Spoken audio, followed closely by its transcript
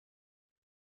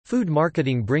Food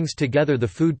marketing brings together the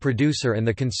food producer and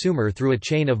the consumer through a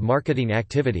chain of marketing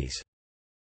activities.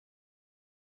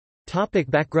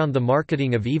 Background. The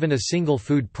marketing of even a single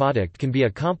food product can be a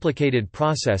complicated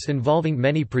process involving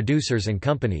many producers and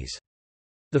companies.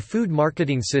 The food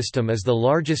marketing system is the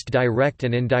largest direct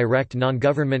and indirect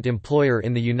non-government employer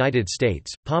in the United States.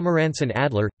 Pomerantz and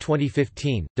Adler,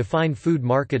 2015, define food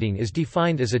marketing is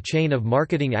defined as a chain of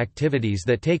marketing activities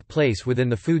that take place within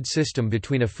the food system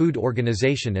between a food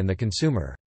organization and the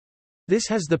consumer. This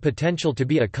has the potential to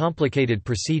be a complicated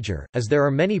procedure, as there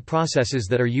are many processes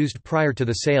that are used prior to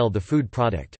the sale of the food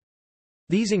product.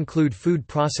 These include food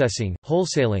processing,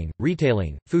 wholesaling,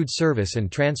 retailing, food service and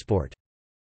transport.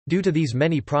 Due to these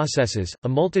many processes, a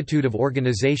multitude of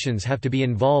organizations have to be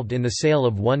involved in the sale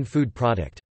of one food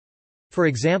product. For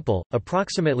example,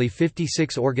 approximately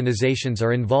 56 organizations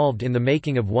are involved in the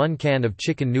making of 1 can of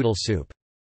chicken noodle soup.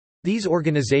 These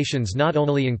organizations not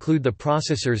only include the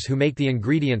processors who make the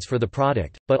ingredients for the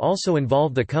product, but also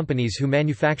involve the companies who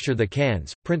manufacture the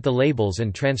cans, print the labels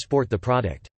and transport the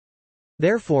product.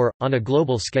 Therefore, on a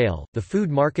global scale, the food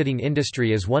marketing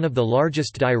industry is one of the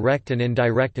largest direct and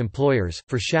indirect employers.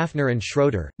 For Schaffner and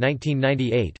Schroeder,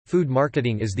 1998, food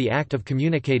marketing is the act of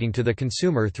communicating to the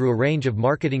consumer through a range of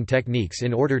marketing techniques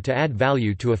in order to add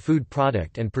value to a food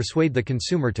product and persuade the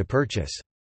consumer to purchase.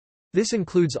 This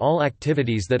includes all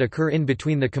activities that occur in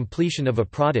between the completion of a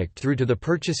product through to the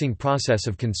purchasing process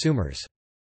of consumers.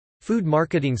 Food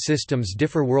marketing systems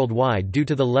differ worldwide due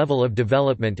to the level of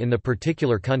development in the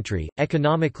particular country,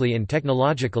 economically and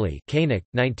technologically. Koenig,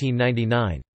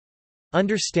 1999.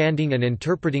 Understanding and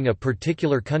interpreting a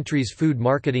particular country's food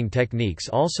marketing techniques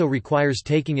also requires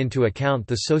taking into account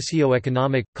the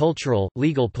socio-economic, cultural,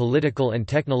 legal, political and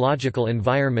technological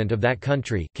environment of that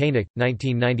country. Koenig,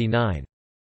 1999.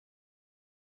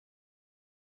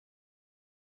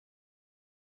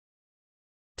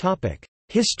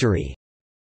 History.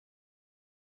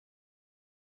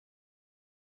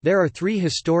 There are 3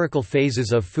 historical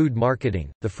phases of food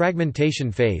marketing: the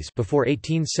fragmentation phase before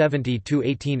 1870 to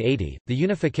 1880, the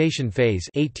unification phase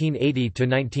 1880 to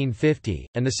 1950,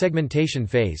 and the segmentation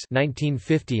phase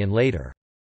 1950 and later.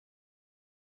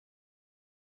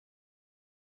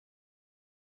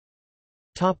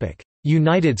 Topic: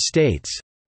 United States.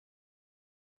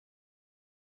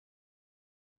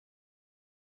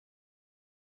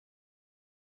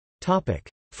 Topic: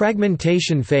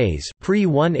 Fragmentation phase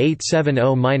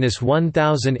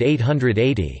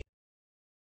pre-1870–1880.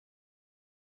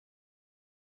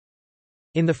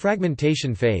 In the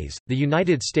fragmentation phase, the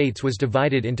United States was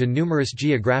divided into numerous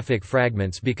geographic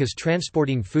fragments because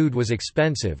transporting food was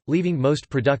expensive, leaving most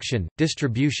production,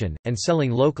 distribution, and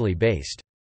selling locally based.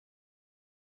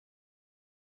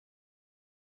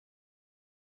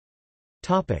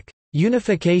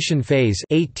 Unification phase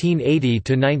 1880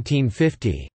 to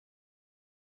 1950.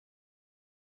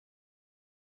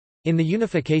 In the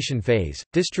unification phase,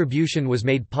 distribution was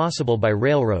made possible by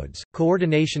railroads,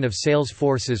 coordination of sales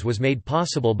forces was made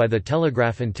possible by the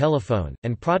telegraph and telephone,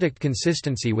 and product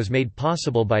consistency was made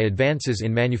possible by advances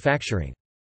in manufacturing.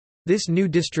 This new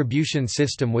distribution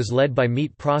system was led by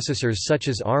meat processors such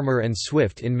as Armour and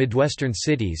Swift in Midwestern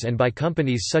cities and by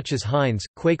companies such as Heinz,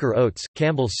 Quaker Oats,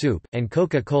 Campbell Soup, and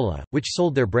Coca-Cola, which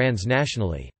sold their brands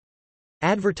nationally.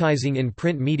 Advertising in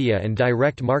print media and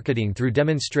direct marketing through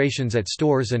demonstrations at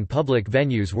stores and public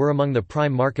venues were among the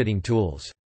prime marketing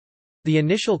tools. The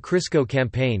initial Crisco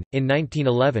campaign, in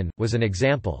 1911, was an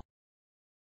example.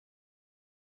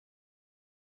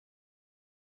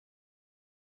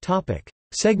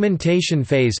 Segmentation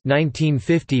phase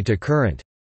 1950 to current.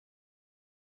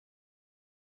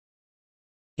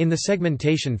 In the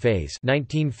segmentation phase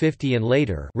 1950 and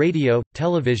later, radio,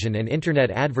 television and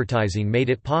Internet advertising made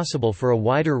it possible for a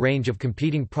wider range of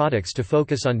competing products to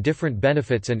focus on different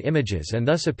benefits and images and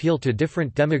thus appeal to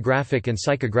different demographic and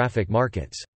psychographic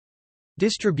markets.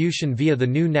 Distribution via the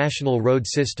new national road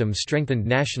system strengthened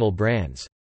national brands.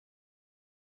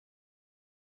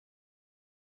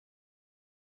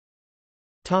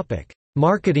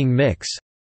 Marketing mix.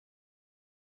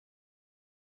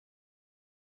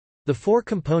 The 4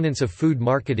 components of food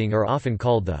marketing are often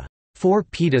called the 4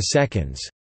 petaseconds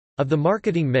of the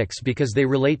marketing mix because they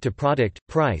relate to product,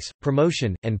 price,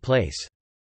 promotion, and place.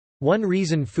 One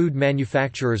reason food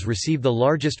manufacturers receive the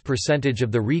largest percentage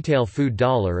of the retail food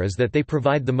dollar is that they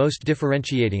provide the most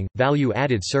differentiating,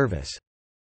 value-added service.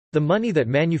 The money that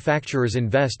manufacturers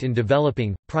invest in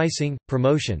developing, pricing,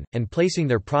 promotion, and placing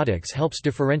their products helps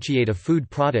differentiate a food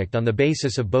product on the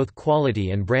basis of both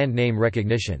quality and brand name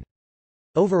recognition.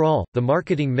 Overall, the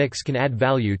marketing mix can add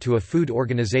value to a food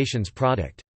organization's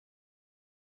product.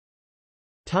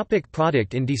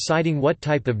 Product. In deciding what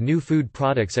type of new food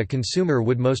products a consumer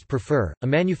would most prefer, a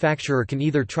manufacturer can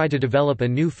either try to develop a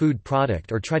new food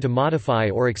product or try to modify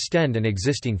or extend an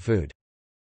existing food.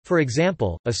 For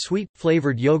example, a sweet,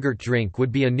 flavored yogurt drink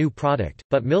would be a new product,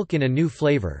 but milk in a new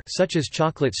flavor such as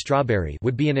chocolate strawberry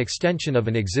would be an extension of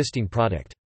an existing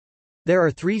product. There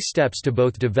are 3 steps to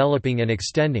both developing and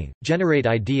extending: generate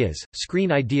ideas,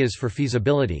 screen ideas for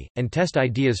feasibility, and test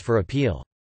ideas for appeal.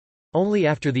 Only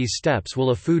after these steps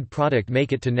will a food product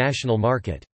make it to national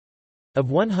market.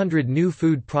 Of 100 new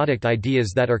food product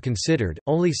ideas that are considered,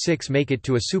 only 6 make it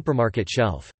to a supermarket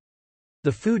shelf.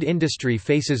 The food industry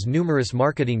faces numerous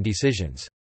marketing decisions.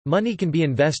 Money can be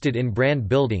invested in brand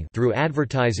building through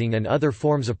advertising and other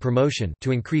forms of promotion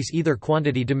to increase either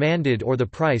quantity demanded or the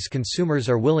price consumers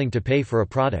are willing to pay for a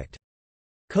product.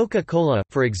 Coca-Cola,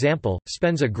 for example,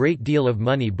 spends a great deal of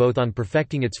money both on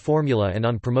perfecting its formula and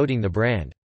on promoting the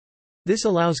brand. This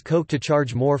allows Coke to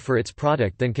charge more for its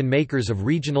product than can makers of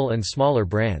regional and smaller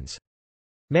brands.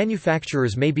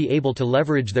 Manufacturers may be able to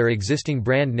leverage their existing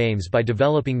brand names by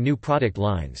developing new product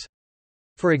lines.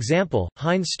 For example,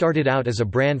 Heinz started out as a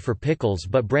brand for pickles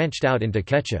but branched out into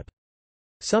ketchup.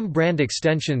 Some brand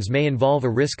extensions may involve a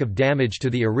risk of damage to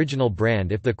the original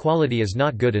brand if the quality is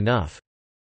not good enough.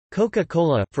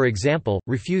 Coca-Cola, for example,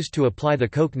 refused to apply the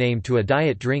Coke name to a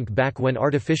diet drink back when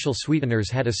artificial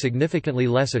sweeteners had a significantly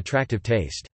less attractive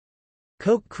taste.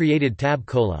 Coke created Tab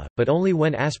Cola, but only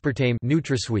when aspartame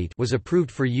NutraSweet was approved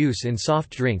for use in soft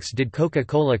drinks did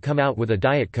Coca-Cola come out with a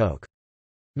Diet Coke.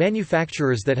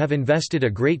 Manufacturers that have invested a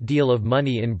great deal of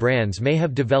money in brands may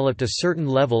have developed a certain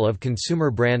level of consumer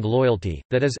brand loyalty,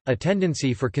 that is, a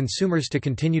tendency for consumers to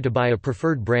continue to buy a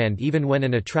preferred brand even when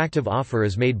an attractive offer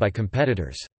is made by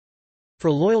competitors. For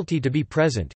loyalty to be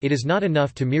present, it is not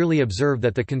enough to merely observe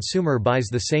that the consumer buys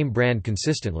the same brand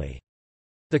consistently.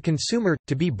 The consumer,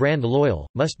 to be brand loyal,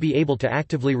 must be able to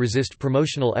actively resist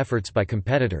promotional efforts by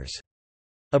competitors.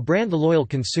 A brand-loyal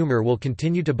consumer will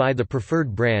continue to buy the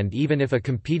preferred brand even if a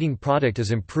competing product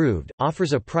is improved,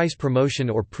 offers a price promotion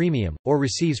or premium, or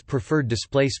receives preferred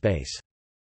display space.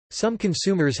 Some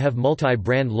consumers have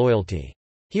multi-brand loyalty.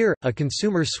 Here, a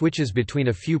consumer switches between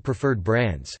a few preferred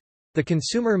brands. The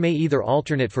consumer may either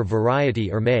alternate for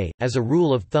variety or may, as a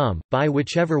rule of thumb, buy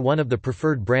whichever one of the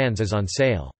preferred brands is on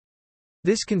sale.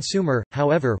 This consumer,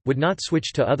 however, would not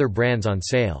switch to other brands on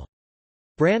sale.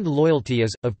 Brand loyalty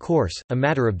is, of course, a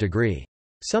matter of degree.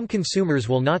 Some consumers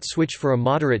will not switch for a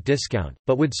moderate discount,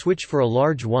 but would switch for a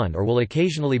large one or will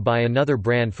occasionally buy another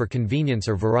brand for convenience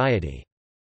or variety.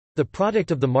 The product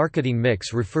of the marketing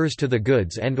mix refers to the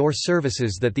goods and/or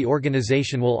services that the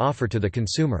organization will offer to the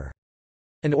consumer.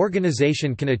 An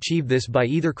organization can achieve this by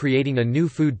either creating a new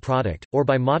food product, or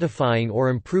by modifying or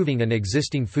improving an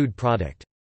existing food product.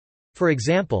 For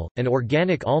example, an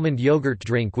organic almond yogurt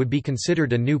drink would be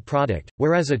considered a new product,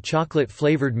 whereas a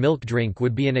chocolate-flavored milk drink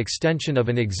would be an extension of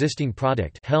an existing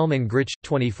product. Helm and Grich,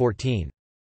 2014.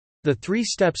 The 3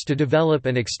 steps to develop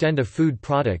and extend a food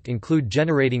product include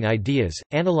generating ideas,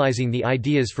 analyzing the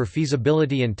ideas for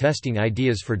feasibility and testing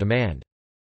ideas for demand.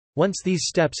 Once these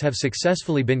steps have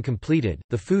successfully been completed,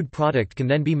 the food product can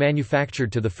then be manufactured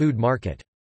to the food market.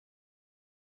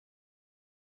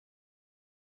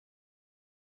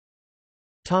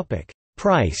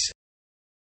 Price.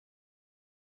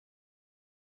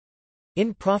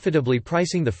 In profitably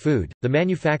pricing the food, the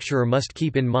manufacturer must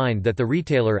keep in mind that the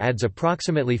retailer adds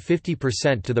approximately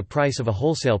 50% to the price of a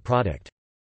wholesale product.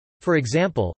 For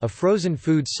example, a frozen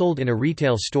food sold in a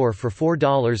retail store for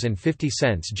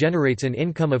 $4.50 generates an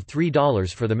income of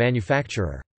 $3 for the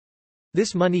manufacturer.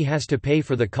 This money has to pay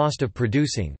for the cost of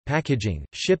producing, packaging,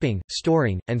 shipping,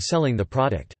 storing, and selling the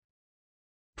product.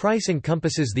 Price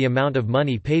encompasses the amount of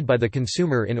money paid by the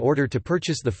consumer in order to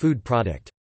purchase the food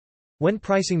product. When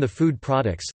pricing the food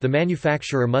products, the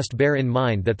manufacturer must bear in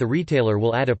mind that the retailer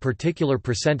will add a particular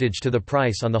percentage to the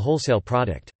price on the wholesale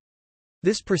product.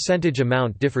 This percentage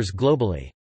amount differs globally.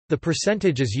 The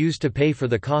percentage is used to pay for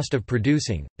the cost of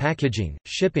producing, packaging,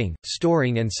 shipping,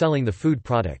 storing and selling the food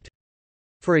product.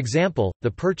 For example, the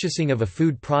purchasing of a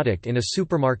food product in a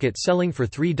supermarket selling for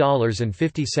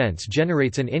 $3.50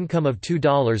 generates an income of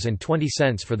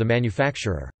 $2.20 for the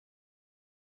manufacturer.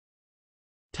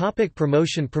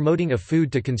 Promotion. Promoting a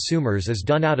food to consumers is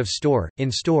done out of store,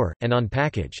 in-store, and on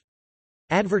package.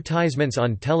 Advertisements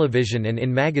on television and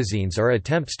in magazines are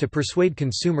attempts to persuade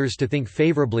consumers to think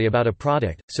favorably about a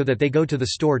product, so that they go to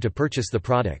the store to purchase the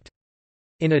product.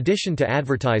 In addition to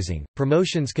advertising,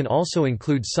 promotions can also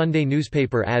include Sunday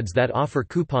newspaper ads that offer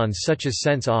coupons such as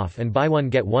cents off and buy one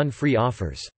get one free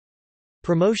offers.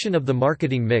 Promotion of the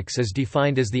marketing mix is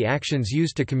defined as the actions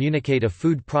used to communicate a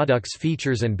food product's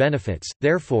features and benefits,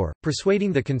 therefore,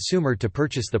 persuading the consumer to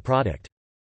purchase the product.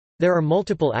 There are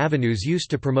multiple avenues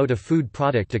used to promote a food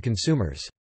product to consumers.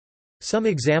 Some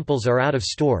examples are out of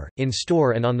store, in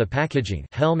store and on the packaging.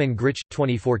 Helm and Grich,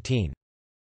 2014.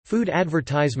 Food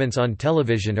advertisements on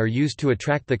television are used to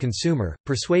attract the consumer,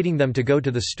 persuading them to go to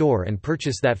the store and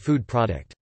purchase that food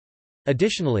product.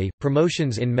 Additionally,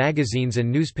 promotions in magazines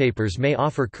and newspapers may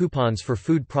offer coupons for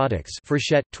food products.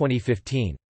 Frechette,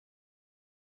 2015.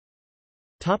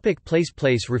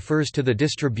 Place refers to the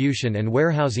distribution and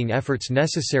warehousing efforts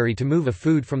necessary to move a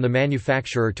food from the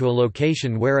manufacturer to a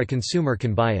location where a consumer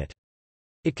can buy it.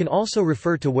 It can also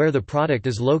refer to where the product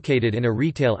is located in a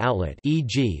retail outlet,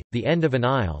 e.g., the end of an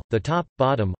aisle, the top,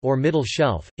 bottom, or middle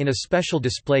shelf, in a special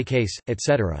display case,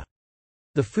 etc.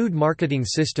 The food marketing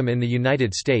system in the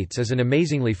United States is an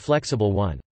amazingly flexible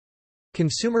one.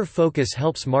 Consumer focus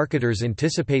helps marketers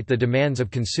anticipate the demands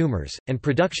of consumers, and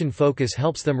production focus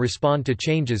helps them respond to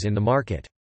changes in the market.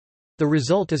 The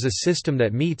result is a system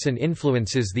that meets and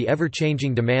influences the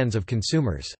ever-changing demands of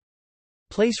consumers.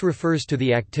 Place refers to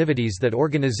the activities that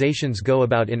organizations go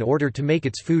about in order to make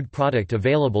its food product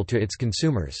available to its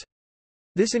consumers.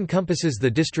 This encompasses the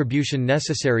distribution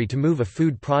necessary to move a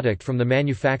food product from the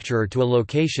manufacturer to a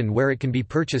location where it can be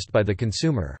purchased by the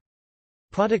consumer.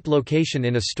 Product location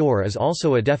in a store is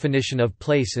also a definition of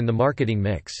place in the marketing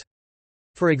mix.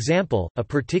 For example, a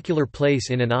particular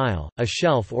place in an aisle, a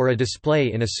shelf or a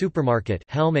display in a supermarket.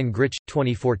 Helm and Grich,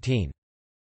 2014.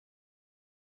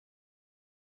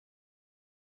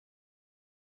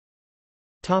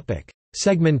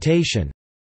 Segmentation.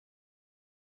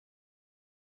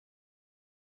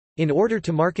 In order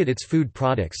to market its food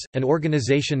products, an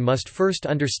organization must first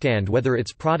understand whether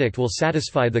its product will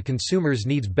satisfy the consumer's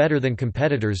needs better than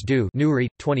competitors do. Nuri,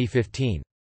 2015.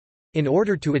 In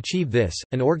order to achieve this,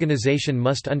 an organization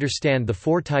must understand the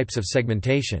four types of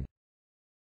segmentation.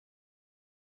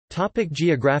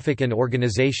 Geographic. An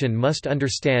organization must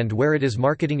understand where it is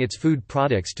marketing its food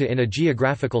products to in a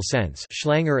geographical sense.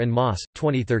 Schlanger and Moss,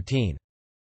 2013.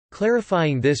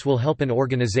 Clarifying this will help an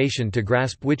organization to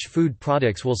grasp which food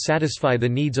products will satisfy the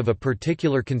needs of a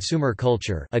particular consumer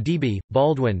culture. Adibi,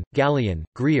 Baldwin, Gallian,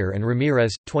 Greer and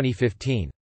Ramirez, 2015.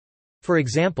 For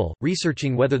example,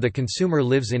 researching whether the consumer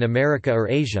lives in America or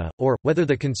Asia, or, whether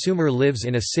the consumer lives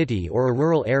in a city or a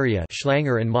rural area.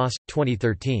 Schlanger and Moss,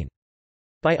 2013.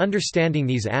 By understanding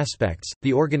these aspects,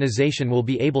 the organization will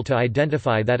be able to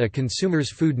identify that a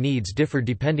consumer's food needs differ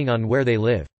depending on where they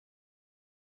live.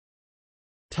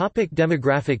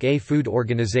 Demographic. A food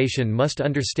organization must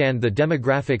understand the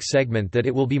demographic segment that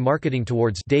it will be marketing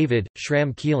towards. David,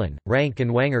 Schramm-Keelan, Rank and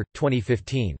Wanger,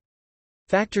 2015.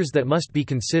 Factors that must be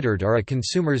considered are a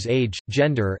consumer's age,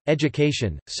 gender,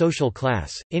 education, social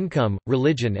class, income,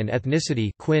 religion and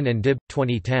ethnicity. Quinn and Dibb,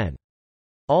 2010.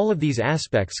 All of these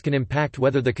aspects can impact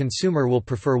whether the consumer will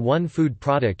prefer one food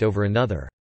product over another.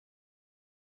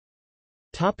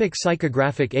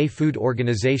 Psychographic. A food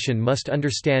organization must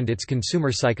understand its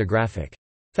consumer psychographic.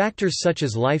 Factors such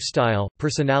as lifestyle,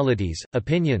 personalities,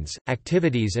 opinions,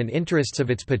 activities and interests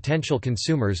of its potential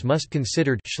consumers must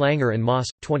considered. Schlanger and Moss,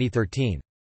 2013.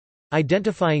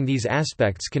 Identifying these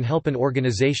aspects can help an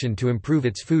organization to improve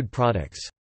its food products.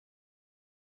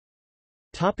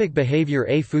 Behavior.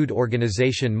 A food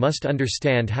organization must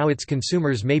understand how its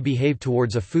consumers may behave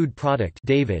towards a food product.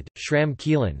 David,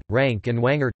 Schramm-Keelan, Rank and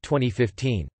Wanger,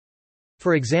 2015.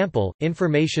 For example,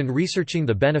 information researching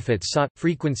the benefits sought,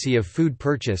 frequency of food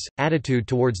purchase, attitude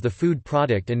towards the food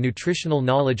product and nutritional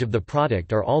knowledge of the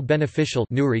product are all beneficial.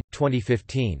 Nuri,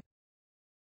 2015.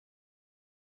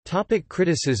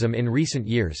 Criticism. In recent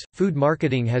years, food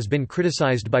marketing has been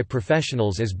criticized by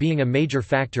professionals as being a major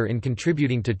factor in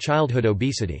contributing to childhood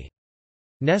obesity.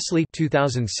 Nestle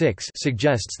 2006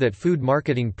 suggests that food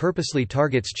marketing purposely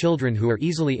targets children who are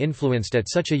easily influenced at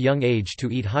such a young age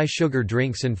to eat high-sugar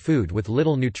drinks and food with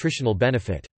little nutritional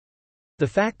benefit. The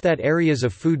fact that areas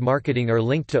of food marketing are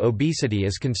linked to obesity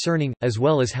is concerning, as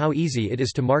well as how easy it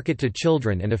is to market to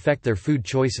children and affect their food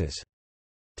choices.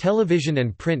 Television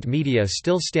and print media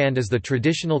still stand as the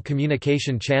traditional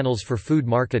communication channels for food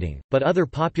marketing, but other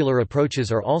popular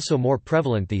approaches are also more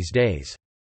prevalent these days.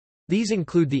 These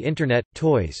include the Internet,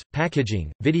 toys,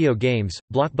 packaging, video games,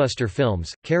 blockbuster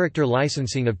films, character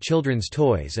licensing of children's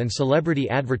toys and celebrity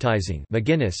advertising.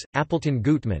 McGuinness, Appleton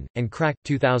Gutman, and Crack,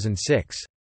 2006.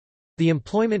 The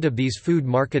employment of these food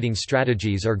marketing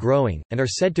strategies are growing, and are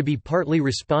said to be partly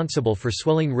responsible for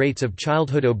swelling rates of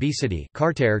childhood obesity.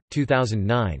 Carter,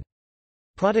 2009.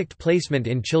 Product placement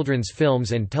in children's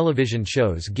films and television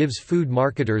shows gives food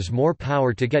marketers more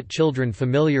power to get children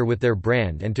familiar with their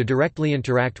brand and to directly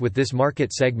interact with this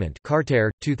market segment.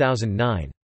 Carter, 2009.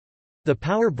 The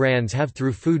power brands have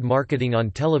through food marketing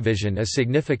on television is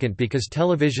significant because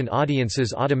television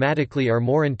audiences automatically are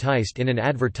more enticed in an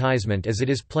advertisement as it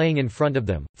is playing in front of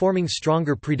them, forming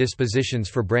stronger predispositions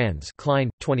for brands.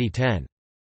 Klein, 2010.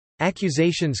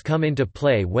 Accusations come into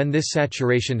play when this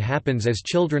saturation happens as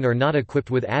children are not equipped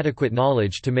with adequate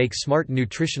knowledge to make smart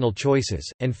nutritional choices,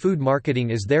 and food marketing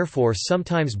is therefore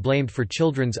sometimes blamed for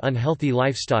children's unhealthy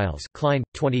lifestyles. Klein,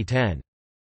 2010.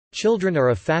 Children are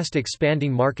a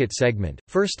fast-expanding market segment,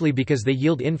 firstly because they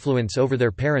yield influence over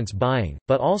their parents' buying,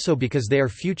 but also because they are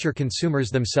future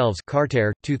consumers themselves.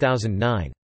 Carter,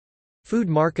 2009. Food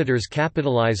marketers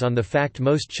capitalize on the fact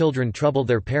most children trouble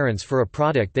their parents for a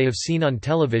product they have seen on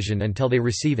television until they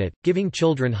receive it, giving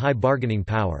children high bargaining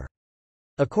power.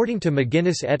 According to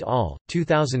McGuinness et al.,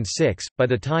 2006, by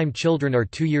the time children are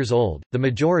 2 years old, the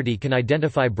majority can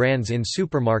identify brands in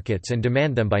supermarkets and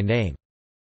demand them by name.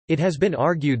 It has been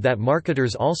argued that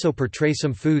marketers also portray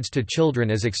some foods to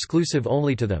children as exclusive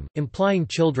only to them, implying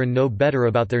children know better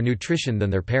about their nutrition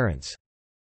than their parents.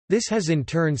 This has in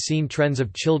turn seen trends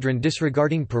of children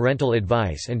disregarding parental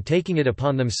advice and taking it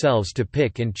upon themselves to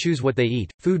pick and choose what they eat.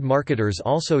 Food marketers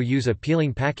also use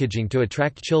appealing packaging to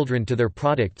attract children to their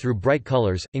product through bright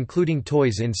colors, including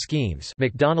toys in schemes.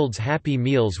 McDonald's Happy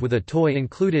Meals with a toy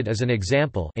included as an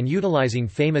example, and utilizing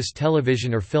famous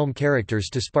television or film characters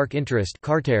to spark interest.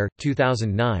 Carter,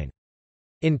 2009.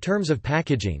 In terms of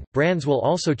packaging, brands will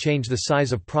also change the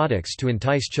size of products to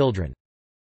entice children.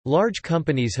 Large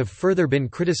companies have further been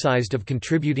criticized of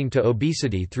contributing to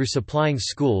obesity through supplying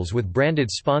schools with branded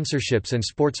sponsorships and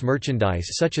sports merchandise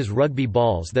such as rugby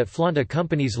balls that flaunt a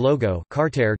company's logo.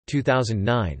 Carter,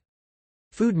 2009.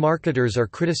 Food marketers are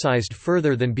criticized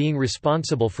further than being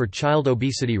responsible for child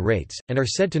obesity rates, and are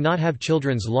said to not have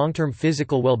children's long-term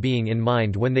physical well-being in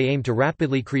mind when they aim to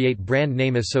rapidly create brand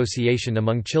name association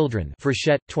among children.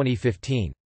 Frechette,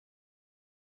 2015.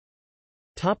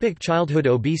 Childhood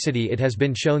obesity. It has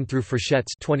been shown through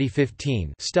Frechette's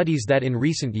 2015 studies that in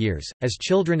recent years, as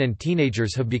children and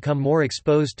teenagers have become more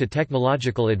exposed to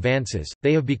technological advances,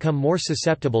 they have become more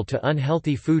susceptible to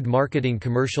unhealthy food marketing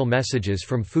commercial messages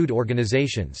from food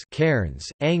organizations. Cairns,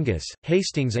 Angus,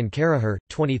 Hastings and Caraher,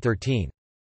 2013.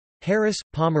 Harris,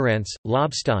 Pomerantz,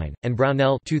 Lobstein, and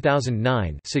Brownell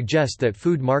 2009 suggest that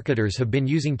food marketers have been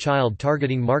using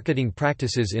child-targeting marketing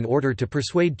practices in order to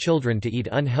persuade children to eat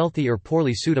unhealthy or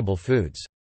poorly suitable foods.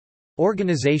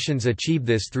 Organizations achieve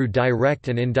this through direct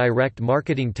and indirect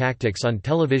marketing tactics on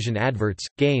television adverts,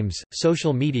 games,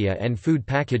 social media and food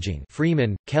packaging.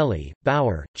 Freeman, Kelly,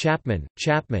 Bauer, Chapman,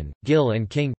 Gill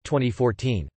and King,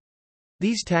 2014.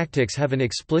 These tactics have an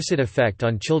explicit effect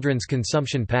on children's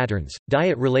consumption patterns,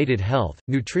 diet-related health,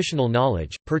 nutritional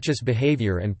knowledge, purchase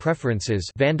behavior and preferences.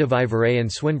 Vandevijverij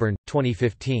and Swinburne,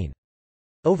 2015.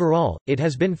 Overall, it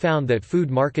has been found that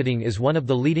food marketing is one of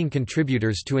the leading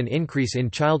contributors to an increase in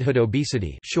childhood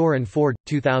obesity. Shore and Ford,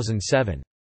 2007.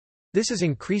 This is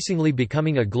increasingly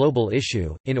becoming a global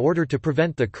issue. In order to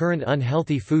prevent the current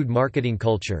unhealthy food marketing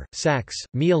culture, Sachs,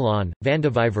 Milan,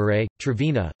 Vandevijverij,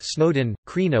 Trevena, Snowden,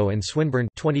 Crino and Swinburne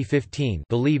 2015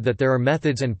 believe that there are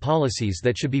methods and policies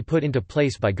that should be put into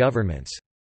place by governments.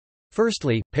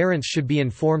 Firstly, parents should be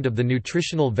informed of the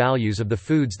nutritional values of the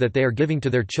foods that they are giving to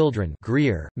their children.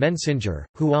 Greer, Mensinger,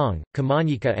 Huang,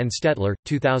 Kamanyika and Stetler,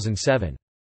 2007.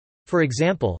 For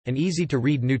example, an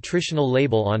easy-to-read nutritional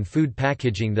label on food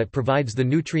packaging that provides the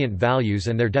nutrient values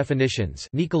and their definitions.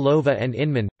 Nikolova and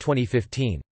Inman,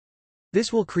 2015.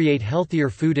 This will create healthier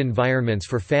food environments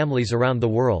for families around the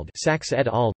world. Sachs et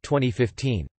al.,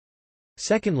 2015.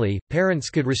 Secondly, parents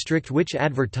could restrict which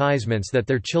advertisements that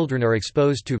their children are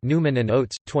exposed to. Newman and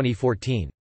Oates, 2014.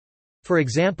 For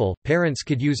example, parents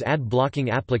could use ad-blocking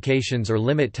applications or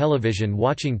limit television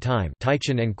watching time.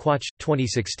 Teichen and Quach,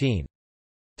 2016.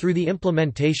 Through the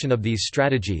implementation of these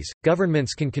strategies,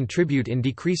 governments can contribute in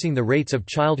decreasing the rates of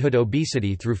childhood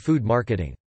obesity through food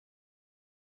marketing.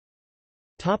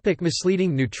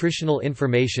 Misleading nutritional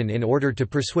information. In order to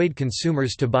persuade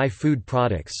consumers to buy food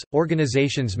products,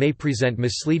 organizations may present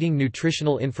misleading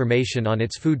nutritional information on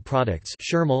its food products.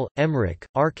 Shermill, Emmerich,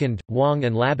 Arkand, Wang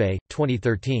and Labe,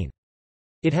 2013.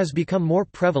 It has become more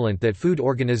prevalent that food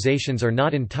organizations are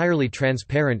not entirely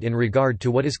transparent in regard to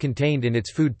what is contained in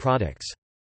its food products.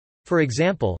 For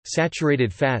example,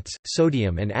 saturated fats,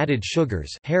 sodium and added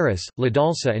sugars. Harris,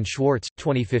 Ladalsa and Schwartz,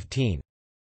 2015.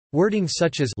 Wording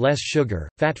such as less sugar,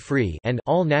 fat-free and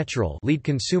all natural lead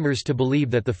consumers to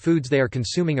believe that the foods they are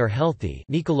consuming are healthy.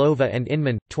 Nikolova and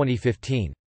Inman,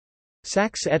 2015.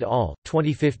 Sachs et al.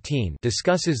 2015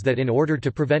 discusses that in order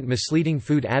to prevent misleading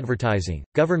food advertising,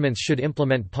 governments should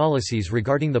implement policies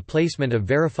regarding the placement of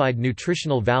verified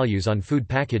nutritional values on food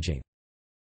packaging.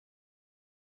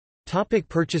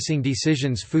 Purchasing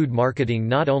decisions. Food marketing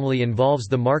not only involves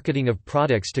the marketing of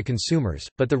products to consumers,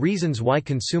 but the reasons why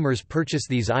consumers purchase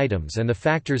these items and the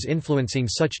factors influencing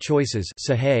such choices.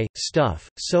 Sahay, Stuff,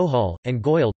 Sohal, and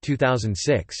Goyal,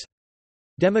 2006.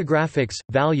 Demographics,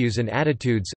 values and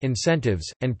attitudes,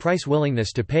 incentives, and price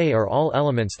willingness to pay are all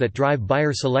elements that drive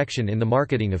buyer selection in the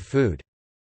marketing of food.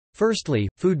 Firstly,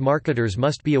 food marketers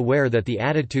must be aware that the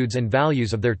attitudes and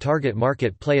values of their target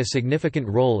market play a significant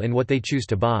role in what they choose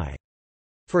to buy.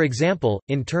 For example,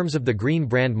 in terms of the green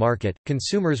brand market,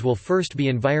 consumers will first be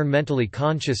environmentally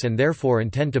conscious and therefore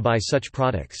intend to buy such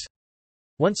products.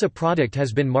 Once a product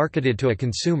has been marketed to a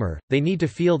consumer, they need to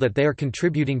feel that they are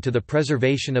contributing to the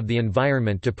preservation of the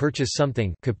environment to purchase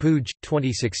something. Kapuj,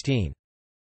 2016.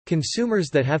 Consumers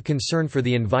that have concern for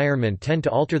the environment tend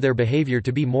to alter their behavior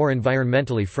to be more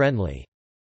environmentally friendly.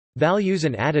 Values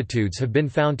and attitudes have been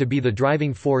found to be the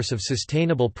driving force of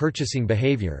sustainable purchasing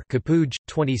behavior. Kapuj,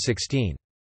 2016.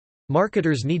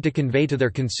 Marketers need to convey to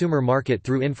their consumer market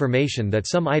through information that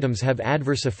some items have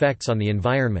adverse effects on the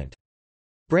environment.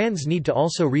 Brands need to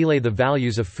also relay the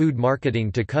values of food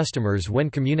marketing to customers when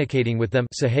communicating with them.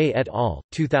 Sahay et al.,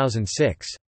 2006.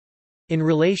 In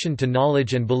relation to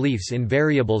knowledge and beliefs in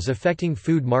variables affecting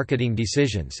food marketing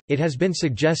decisions, it has been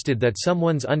suggested that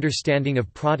someone's understanding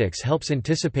of products helps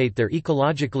anticipate their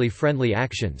ecologically friendly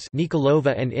actions.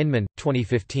 Nikolova and Inman,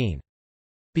 2015.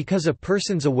 Because a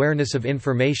person's awareness of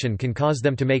information can cause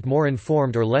them to make more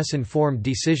informed or less informed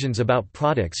decisions about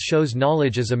products shows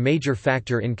knowledge as a major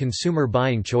factor in consumer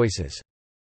buying choices.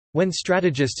 When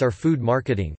strategists are food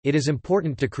marketing, it is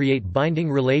important to create binding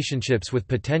relationships with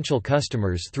potential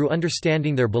customers through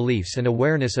understanding their beliefs and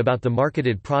awareness about the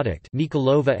marketed product.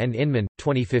 Nikolova and Inman,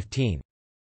 2015.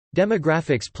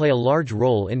 Demographics play a large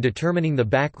role in determining the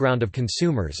background of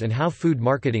consumers and how food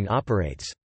marketing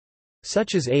operates.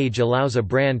 Such as age allows a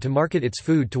brand to market its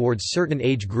food towards certain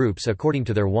age groups according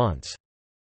to their wants.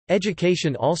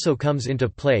 Education also comes into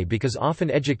play because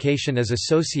often education is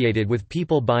associated with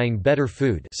people buying better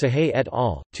food. Sahay et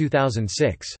al.,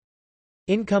 2006.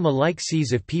 Income alike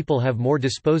sees if people have more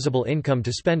disposable income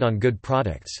to spend on good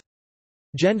products.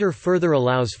 Gender further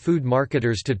allows food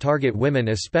marketers to target women,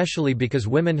 especially because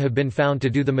women have been found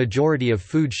to do the majority of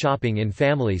food shopping in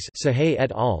families. Sahay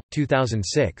et al.,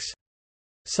 2006.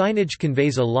 Signage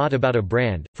conveys a lot about a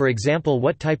brand, for example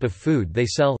what type of food they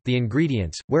sell, the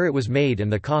ingredients, where it was made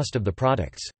and the cost of the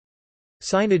products.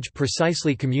 Signage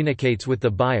precisely communicates with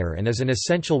the buyer and is an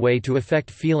essential way to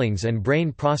affect feelings and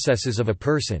brain processes of a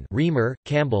person. Reamer,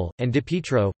 Campbell, and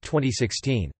DiPietro,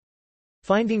 2016.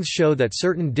 Findings show that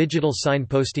certain digital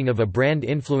signposting of a brand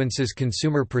influences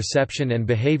consumer perception and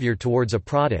behavior towards a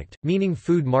product, meaning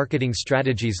food marketing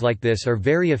strategies like this are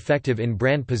very effective in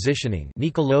brand positioning.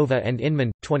 Nikolova and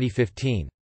Inman, 2015.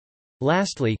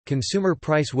 Lastly, consumer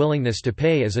price willingness to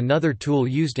pay is another tool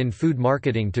used in food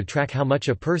marketing to track how much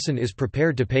a person is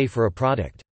prepared to pay for a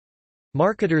product.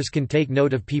 Marketers can take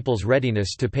note of people's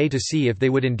readiness to pay to see if they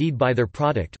would indeed buy their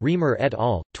product. Reamer et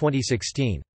al.,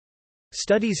 2016.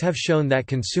 Studies have shown that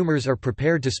consumers are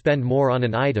prepared to spend more on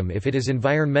an item if it is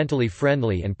environmentally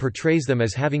friendly and portrays them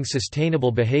as having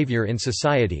sustainable behavior in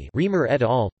society. Reamer et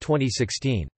al.,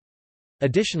 2016.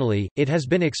 Additionally, it has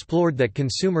been explored that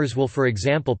consumers will for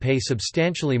example pay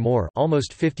substantially more,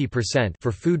 almost 50%,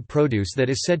 for food produce that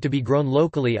is said to be grown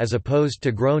locally as opposed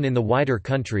to grown in the wider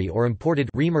country or imported.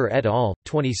 Reamer et al.,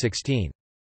 2016.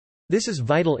 This is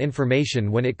vital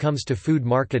information when it comes to food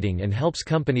marketing and helps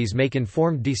companies make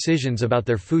informed decisions about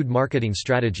their food marketing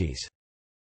strategies.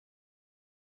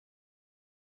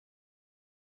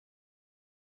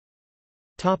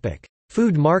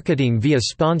 Food marketing via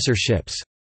sponsorships.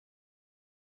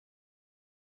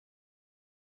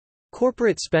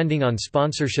 Corporate spending on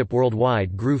sponsorship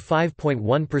worldwide grew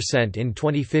 5.1% in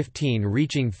 2015,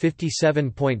 reaching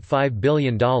 $57.5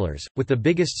 billion, with the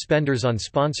biggest spenders on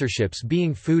sponsorships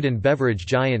being food and beverage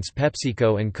giants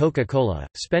PepsiCo and Coca-Cola,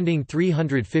 spending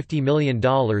 $350 million and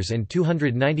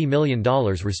 $290 million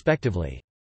respectively.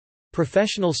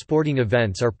 Professional sporting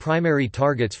events are primary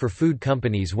targets for food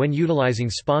companies when utilizing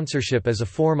sponsorship as a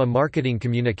form of marketing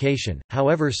communication.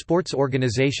 However, sports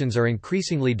organizations are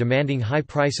increasingly demanding high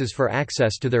prices for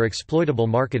access to their exploitable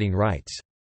marketing rights.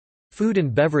 Food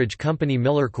and beverage company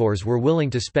MillerCoors were willing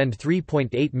to spend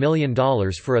 $3.8 million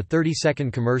for a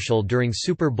 30-second commercial during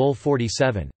Super Bowl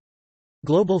 47.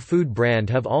 Global Food Brand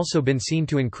have also been seen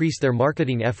to increase their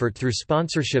marketing effort through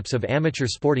sponsorships of amateur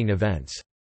sporting events.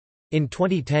 In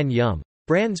 2010, Yum!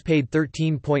 Brands paid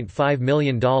 $13.5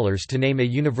 million to name a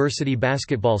university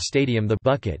basketball stadium the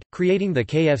Bucket, creating the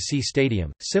KFC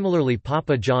Stadium. Similarly,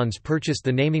 Papa John's purchased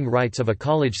the naming rights of a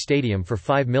college stadium for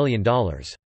 $5 million.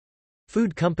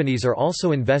 Food companies are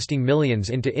also investing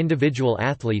millions into individual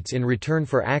athletes in return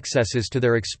for accesses to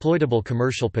their exploitable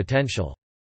commercial potential.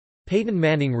 Peyton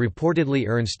Manning reportedly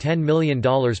earns $10 million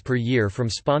per year from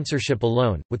sponsorship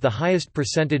alone, with the highest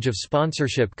percentage of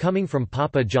sponsorship coming from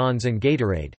Papa John's and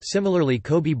Gatorade. Similarly,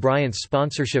 Kobe Bryant's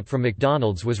sponsorship from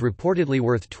McDonald's was reportedly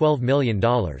worth $12 million.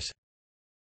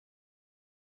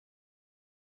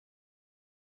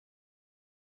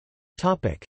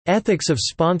 Topic: Ethics of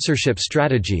sponsorship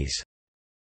strategies.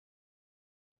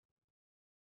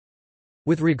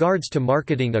 With regards to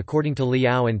marketing, according to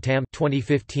Liao and Tam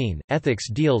 2015, ethics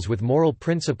deals with moral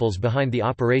principles behind the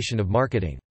operation of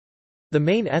marketing. The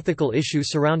main ethical issue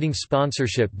surrounding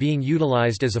sponsorship being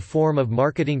utilized as a form of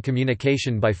marketing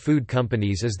communication by food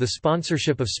companies is the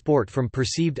sponsorship of sport from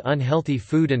perceived unhealthy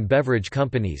food and beverage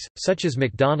companies, such as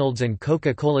McDonald's and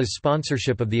Coca-Cola's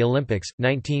sponsorship of the Olympics.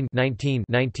 19.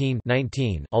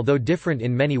 Although different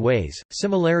in many ways,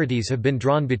 similarities have been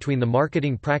drawn between the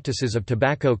marketing practices of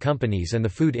tobacco companies and the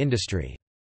food industry.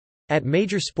 At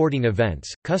major sporting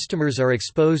events, customers are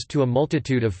exposed to a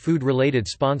multitude of food-related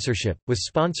sponsorship, with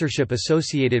sponsorship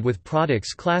associated with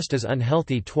products classed as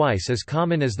unhealthy twice as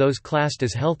common as those classed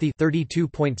as healthy,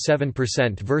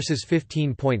 32.7% versus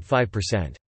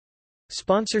 15.5%.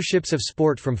 Sponsorships of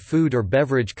sport from food or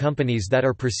beverage companies that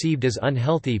are perceived as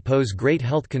unhealthy pose great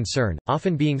health concern,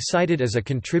 often being cited as a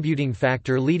contributing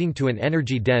factor leading to an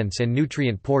energy-dense and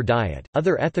nutrient-poor diet.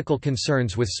 Other ethical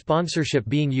concerns with sponsorship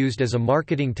being used as a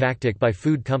marketing tactic by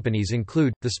food companies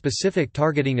include the specific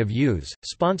targeting of youths,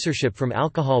 sponsorship from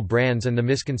alcohol brands, and the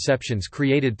misconceptions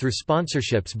created through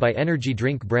sponsorships by energy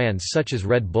drink brands such as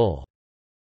Red Bull.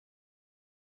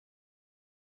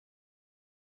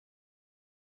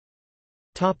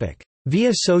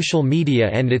 Via social media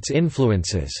and its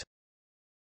influences.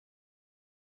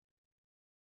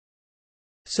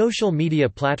 Social media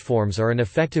platforms are an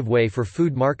effective way for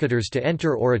food marketers to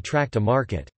enter or attract a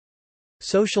market.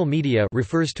 Social media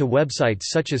refers to websites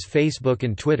such as Facebook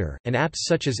and Twitter, and apps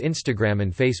such as Instagram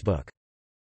and Facebook.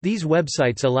 These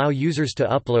websites allow users to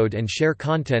upload and share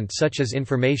content such as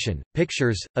information,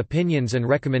 pictures, opinions, and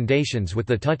recommendations with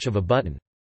the touch of a button.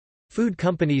 Food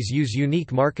companies use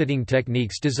unique marketing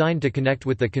techniques designed to connect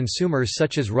with the consumer,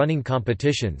 such as running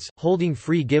competitions, holding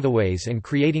free giveaways, and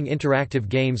creating interactive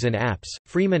games and apps.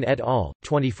 Freeman et al.,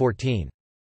 2014.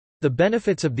 The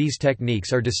benefits of these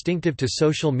techniques are distinctive to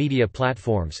social media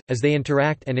platforms, as they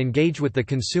interact and engage with the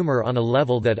consumer on a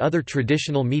level that other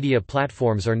traditional media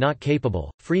platforms are not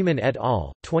capable. Freeman et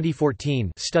al.,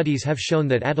 2014. Studies have shown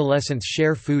that adolescents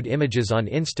share food images on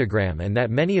Instagram and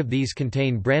that many of these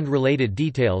contain brand-related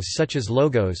details such as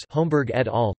logos. Holmberg et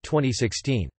al.,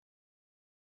 2016.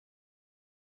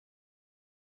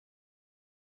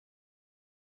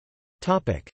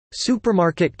 Topic: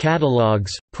 Supermarket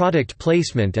catalogues, product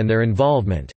placement and their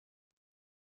involvement.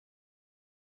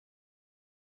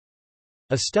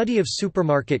 A study of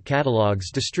supermarket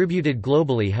catalogues distributed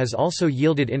globally has also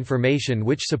yielded information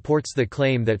which supports the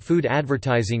claim that food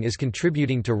advertising is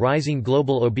contributing to rising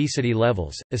global obesity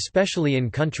levels, especially in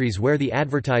countries where the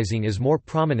advertising is more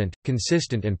prominent,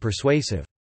 consistent and persuasive.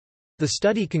 The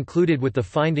study concluded with the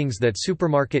findings that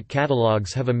supermarket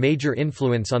catalogues have a major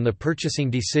influence on the purchasing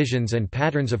decisions and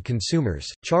patterns of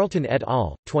consumers. Charlton et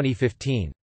al.,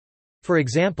 2015. For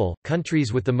example,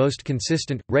 countries with the most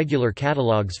consistent, regular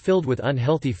catalogues filled with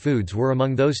unhealthy foods were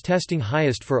among those testing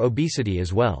highest for obesity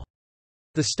as well.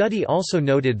 The study also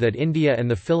noted that India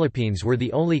and the Philippines were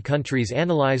the only countries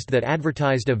analyzed that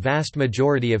advertised a vast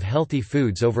majority of healthy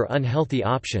foods over unhealthy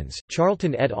options.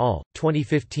 Charlton et al.,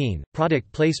 2015. Product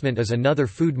placement is another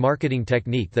food marketing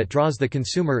technique that draws the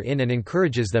consumer in and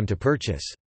encourages them to purchase.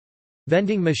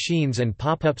 Vending machines and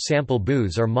pop-up sample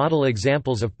booths are model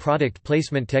examples of product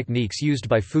placement techniques used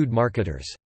by food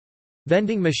marketers.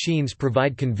 Vending machines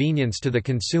provide convenience to the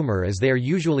consumer as they are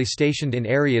usually stationed in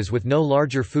areas with no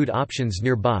larger food options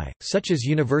nearby, such as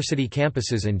university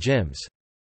campuses and gyms.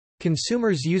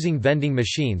 Consumers using vending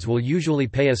machines will usually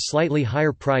pay a slightly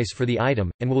higher price for the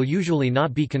item, and will usually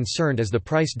not be concerned as the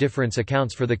price difference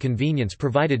accounts for the convenience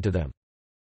provided to them.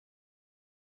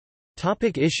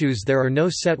 Topic issues. There are no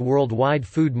set worldwide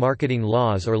food marketing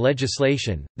laws or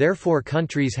legislation, therefore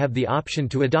countries have the option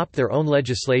to adopt their own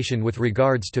legislation with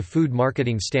regards to food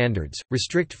marketing standards.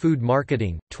 Restrict food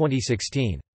marketing,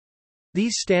 2016.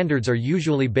 These standards are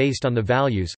usually based on the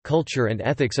values, culture and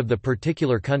ethics of the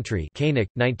particular country. Koenig,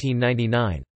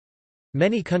 1999.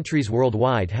 Many countries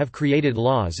worldwide have created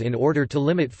laws in order to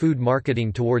limit food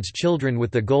marketing towards children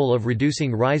with the goal of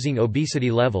reducing rising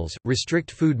obesity levels. Restrict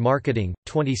food marketing,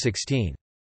 2016.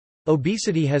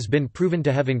 Obesity has been proven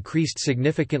to have increased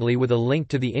significantly with a link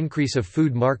to the increase of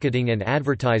food marketing and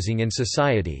advertising in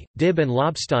society. Dibb and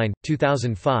Lobstein,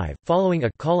 2005. Following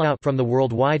a call-out from the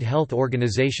World Wide Health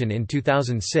Organization in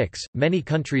 2006, many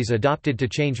countries adopted to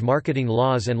change marketing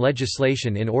laws and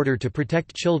legislation in order to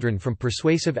protect children from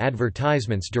persuasive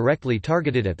advertisements directly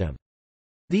targeted at them.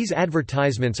 These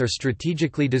advertisements are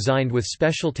strategically designed with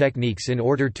special techniques in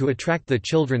order to attract the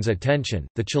children's attention.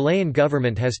 The Chilean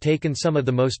government has taken some of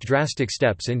the most drastic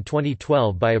steps in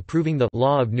 2012 by approving the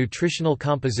Law of Nutritional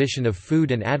Composition of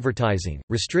Food and Advertising,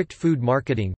 Restrict Food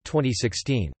Marketing,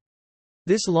 2016.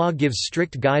 This law gives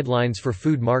strict guidelines for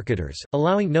food marketers,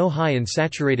 allowing no high in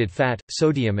saturated fat,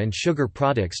 sodium and sugar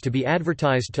products to be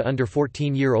advertised to under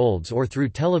 14-year-olds or through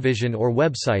television or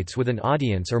websites with an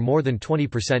audience or more than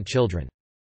 20% children.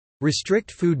 Restrict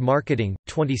Food Marketing,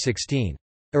 2016.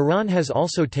 Iran has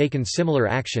also taken similar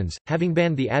actions, having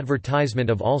banned the advertisement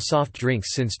of all soft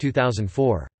drinks since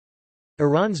 2004.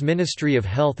 Iran's Ministry of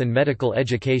Health and Medical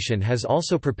Education has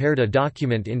also prepared a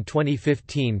document in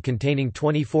 2015 containing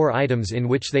 24 items in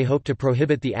which they hope to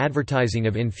prohibit the advertising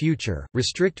of in future.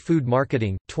 Restrict Food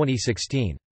Marketing,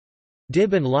 2016.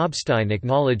 Dibb and Lobstein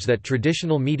acknowledge that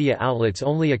traditional media outlets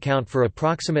only account for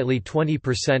approximately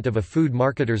 20% of a food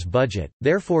marketer's budget,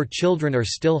 therefore children are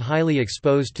still highly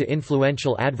exposed to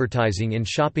influential advertising in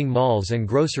shopping malls and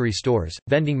grocery stores,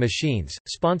 vending machines,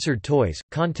 sponsored toys,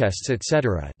 contests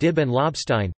etc. Dibb and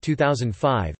Lobstein,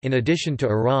 2005. In addition to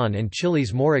Iran and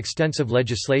Chile's more extensive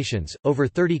legislations, over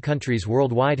 30 countries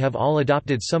worldwide have all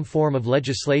adopted some form of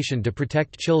legislation to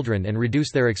protect children and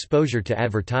reduce their exposure to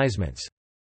advertisements.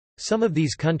 Some of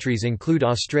these countries include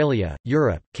Australia,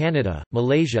 Europe, Canada,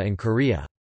 Malaysia and Korea.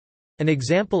 An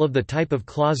example of the type of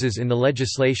clauses in the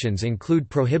legislations include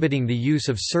prohibiting the use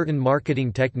of certain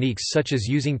marketing techniques such as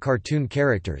using cartoon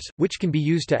characters, which can be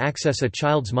used to access a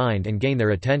child's mind and gain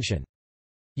their attention.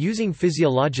 Using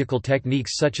physiological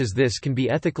techniques such as this can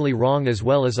be ethically wrong as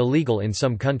well as illegal in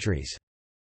some countries.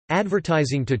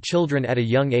 Advertising to children at a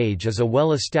young age is a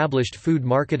well-established food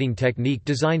marketing technique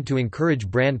designed to encourage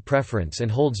brand preference and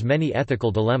holds many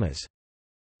ethical dilemmas.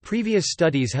 Previous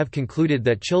studies have concluded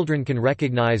that children can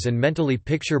recognize and mentally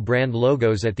picture brand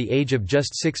logos at the age of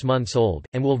just 6 months old,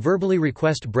 and will verbally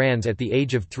request brands at the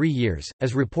age of 3 years,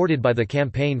 as reported by the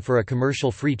Campaign for a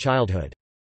Commercial-Free Childhood.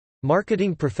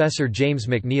 Marketing professor James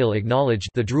McNeil acknowledged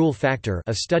the drool factor,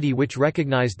 a study which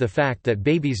recognized the fact that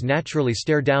babies naturally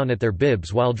stare down at their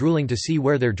bibs while drooling to see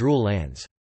where their drool lands.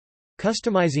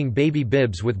 Customizing baby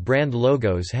bibs with brand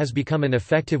logos has become an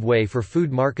effective way for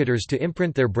food marketers to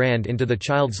imprint their brand into the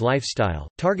child's lifestyle,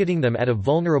 targeting them at a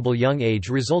vulnerable young age,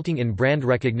 resulting in brand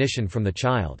recognition from the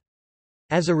child.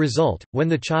 As a result, when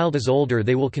the child is older,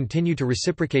 they will continue to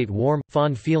reciprocate warm,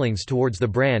 fond feelings towards the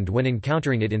brand when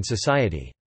encountering it in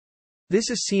society. This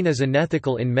is seen as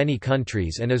unethical in many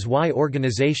countries and is why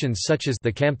organizations such as the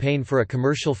Campaign for a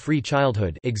Commercial-Free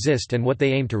Childhood exist and what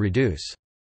they aim to reduce.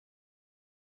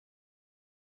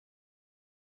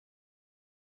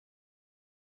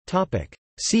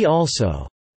 See also: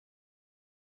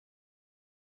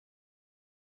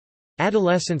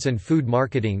 Adolescence and food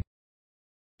marketing,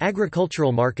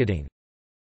 Agricultural marketing,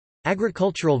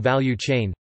 Agricultural value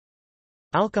chain,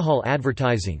 Alcohol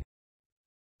advertising,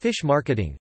 Fish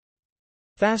marketing,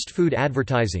 Fast food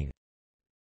advertising,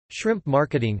 Shrimp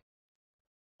marketing,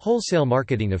 Wholesale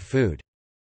marketing of food.